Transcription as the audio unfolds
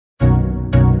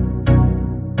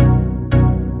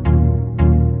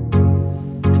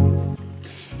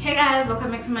Hey guys,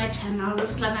 welcome back to my channel.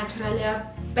 This is Naturalia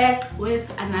back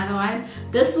with another one.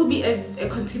 This will be a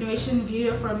continuation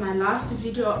video from my last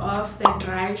video of the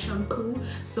dry shampoo.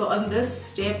 So on this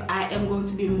step I am going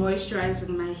to be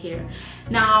moisturizing my hair.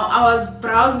 Now I was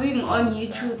browsing on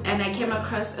YouTube and I came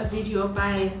across a video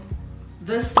by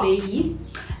this lady,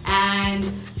 and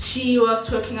she was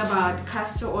talking about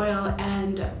castor oil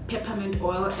and peppermint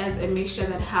oil as a mixture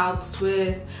that helps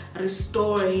with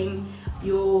restoring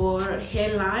your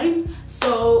hairline.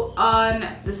 So on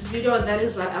this video, that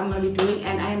is what I'm going to be doing,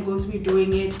 and I am going to be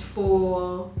doing it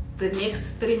for the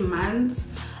next 3 months,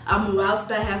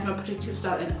 whilst I have my protective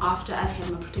style and after I've had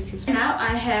my protective style. Now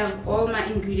I have all my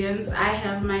ingredients. I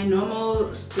have my normal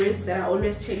spritz that I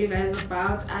always tell you guys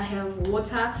about. I have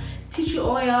water, tea tree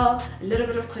oil, a little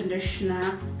bit of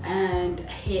conditioner, and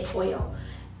hair oil.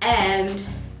 And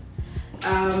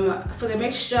for the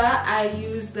mixture I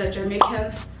use the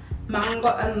Jamaican mango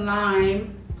and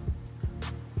lime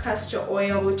castor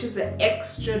oil, which is the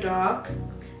extra dark.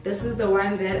 This is the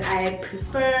one that I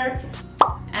prefer,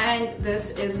 and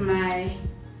this is my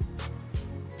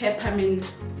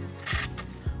peppermint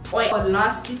oil.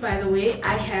 Lastly, by the way,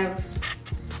 I have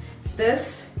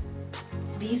these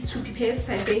two pipettes,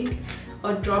 I think,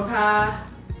 or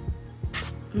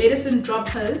medicine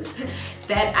droppers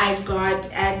that I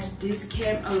got at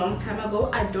Discam a long time ago.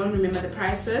 I don't remember the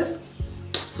prices,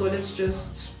 so let's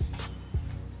just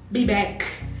be back.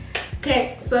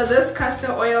 Okay, so this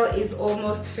castor oil is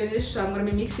almost finished, so I'm going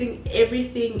to be mixing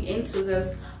everything into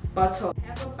this bottle. I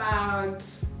have about,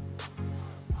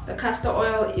 the castor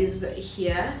oil is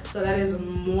here, so that is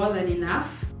more than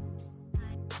enough.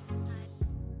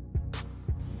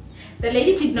 The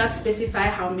lady did not specify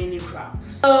how many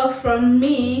drops. So from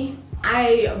me,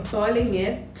 I boiling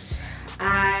it,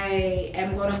 I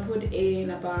am going to put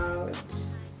in about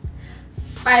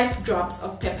 5 drops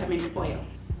of peppermint oil.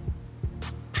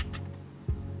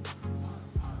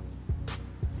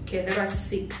 Okay, there are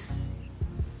 6.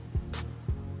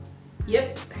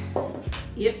 Yep,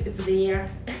 it's there.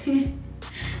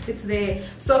 It's there.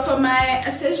 So for my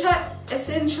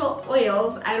essential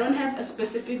oils, I don't have a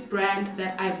specific brand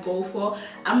that I go for.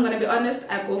 I'm gonna be honest,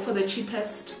 I go for the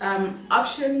cheapest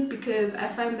option, because I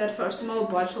find that for a small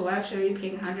bottle, why should I be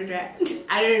paying 100 rand?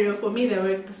 I don't know, for me they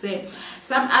work the same.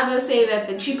 Some others say that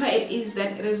the cheaper it is,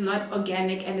 that it is not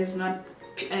organic and is not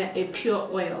a pure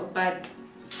oil, but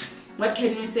what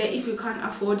can you say if you can't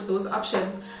afford those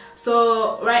options?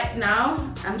 So right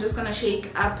now I'm just gonna shake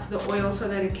up the oil so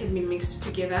that it can be mixed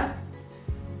together.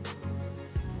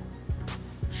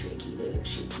 Shake it up,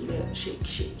 shake it up,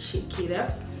 shake it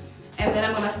up. And then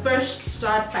I'm gonna first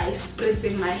start by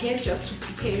spritzing my hair just to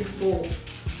prepare for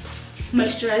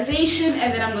moisturization,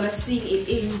 and then I'm gonna seal it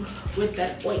in with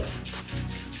that oil.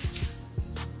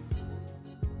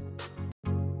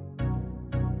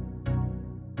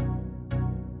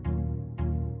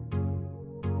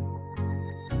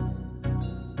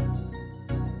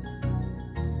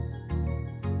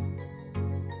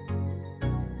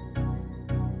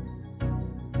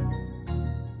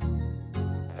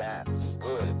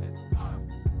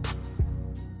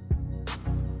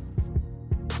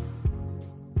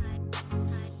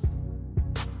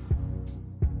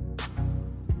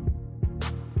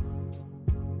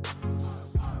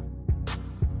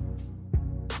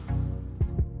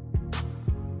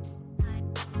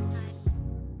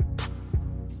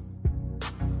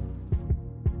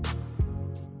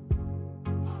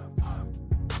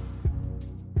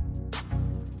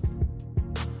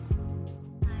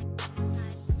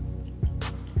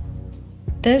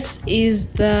 This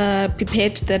is the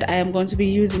pipette that I am going to be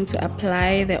using to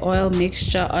apply the oil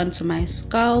mixture onto my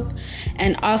scalp,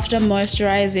 and after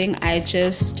moisturizing I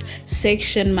just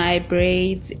section my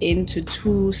braids into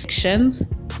 2 sections.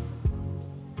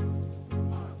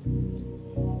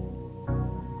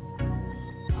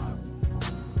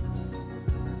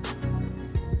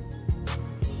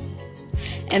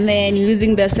 And then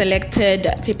using the selected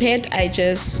pipette I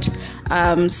just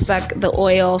suck the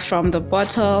oil from the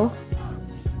bottle.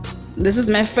 This is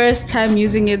my first time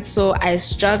using it, so I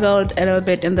struggled a little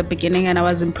bit in the beginning, and I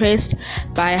was impressed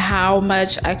by how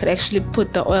much I could actually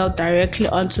put the oil directly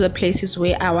onto the places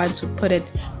where I want to put it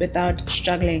without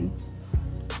struggling.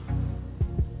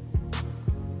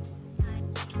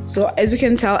 So as you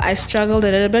can tell, I struggled a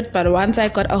little bit, but once I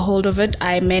got a hold of it,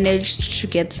 I managed to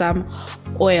get some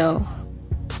oil.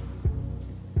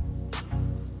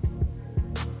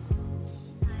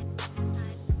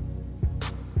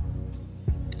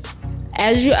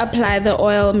 As you apply the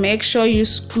oil, make sure you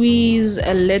squeeze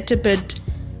a little bit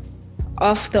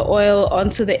of the oil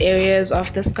onto the areas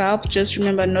of the scalp. Just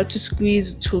remember not to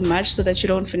squeeze too much so that you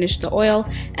don't finish the oil,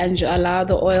 and you allow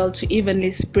the oil to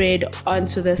evenly spread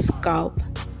onto the scalp.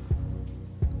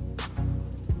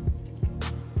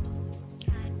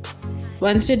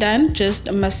 Once you're done,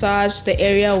 just massage the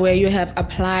area where you have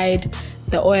applied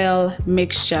the oil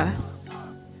mixture.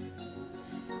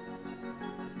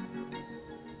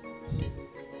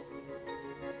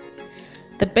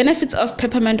 The benefits of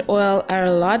peppermint oil are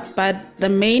a lot, but the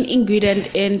main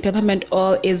ingredient in peppermint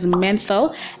oil is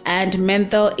menthol, and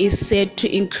menthol is said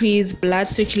to increase blood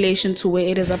circulation to where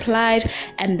it is applied,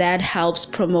 and that helps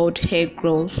promote hair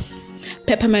growth.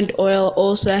 Peppermint oil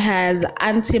also has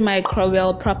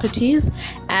antimicrobial properties,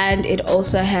 and it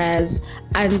also has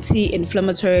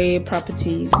anti-inflammatory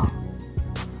properties.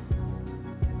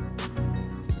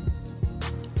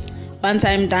 Once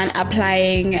I'm done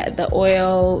applying the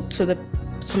oil to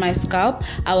my scalp,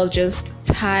 I will just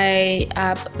tie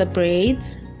up the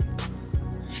braids,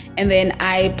 and then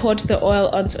I poured the oil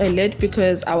onto a lid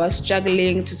because I was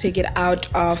struggling to take it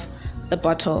out of the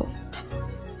bottle.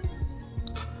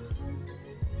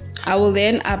 I will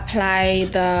then apply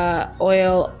the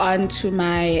oil onto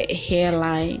my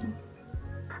hairline.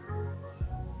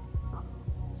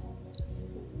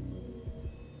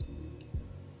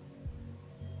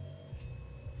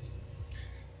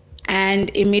 And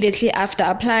immediately after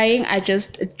applying, I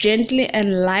just gently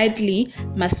and lightly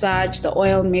massage the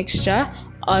oil mixture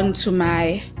onto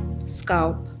my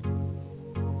scalp.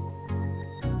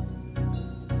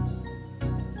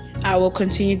 I will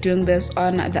continue doing this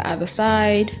on the other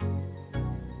side.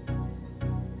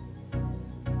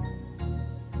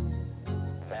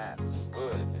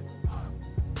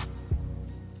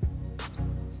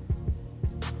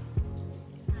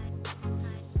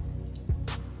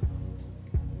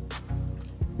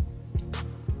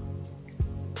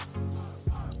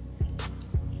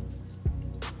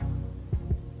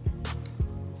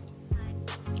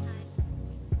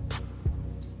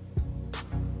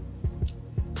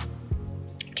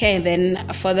 Okay, then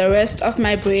for the rest of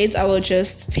my braids, I will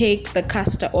just take the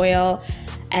castor oil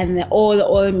and all the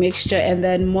oil mixture and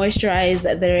then moisturize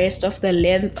the rest of the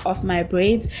length of my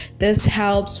braids. This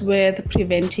helps with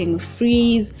preventing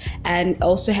frizz and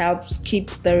also helps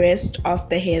keep the rest of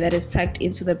the hair that is tucked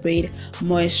into the braid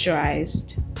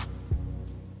moisturized.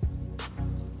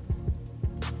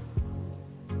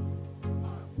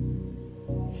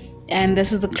 And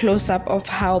this is the close-up of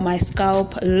how my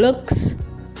scalp looks.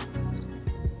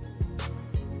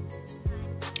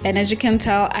 And as you can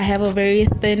tell, I have a very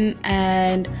thin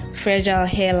and fragile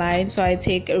hairline, so I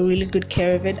take a really good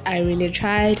care of it. I really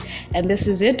tried, and this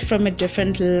is it from a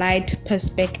different light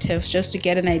perspective, just to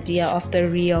get an idea of the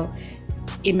real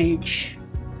image.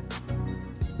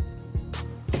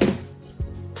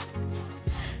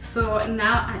 So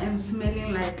now I am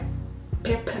smelling like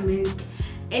peppermint.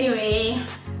 Anyway,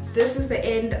 this is the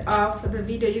end of the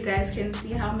video. You guys can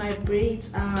see how my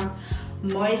braids are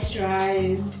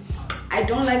moisturized. I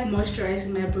don't like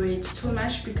moisturizing my braids too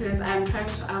much because I'm trying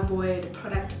to avoid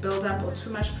product buildup or too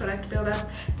much product buildup.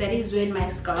 That is when my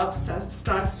scalp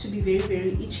starts to be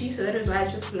very itchy. So that is why I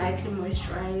just lightly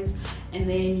moisturize and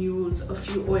then use a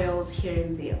few oils here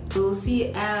and there. We'll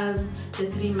see as the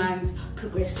 3 months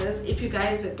progresses. If you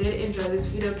guys did enjoy this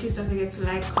video, please don't forget to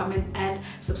like, comment, and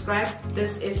subscribe.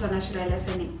 This is La Naturale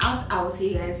signing out. I will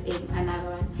see you guys in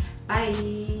another one.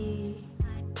 Bye.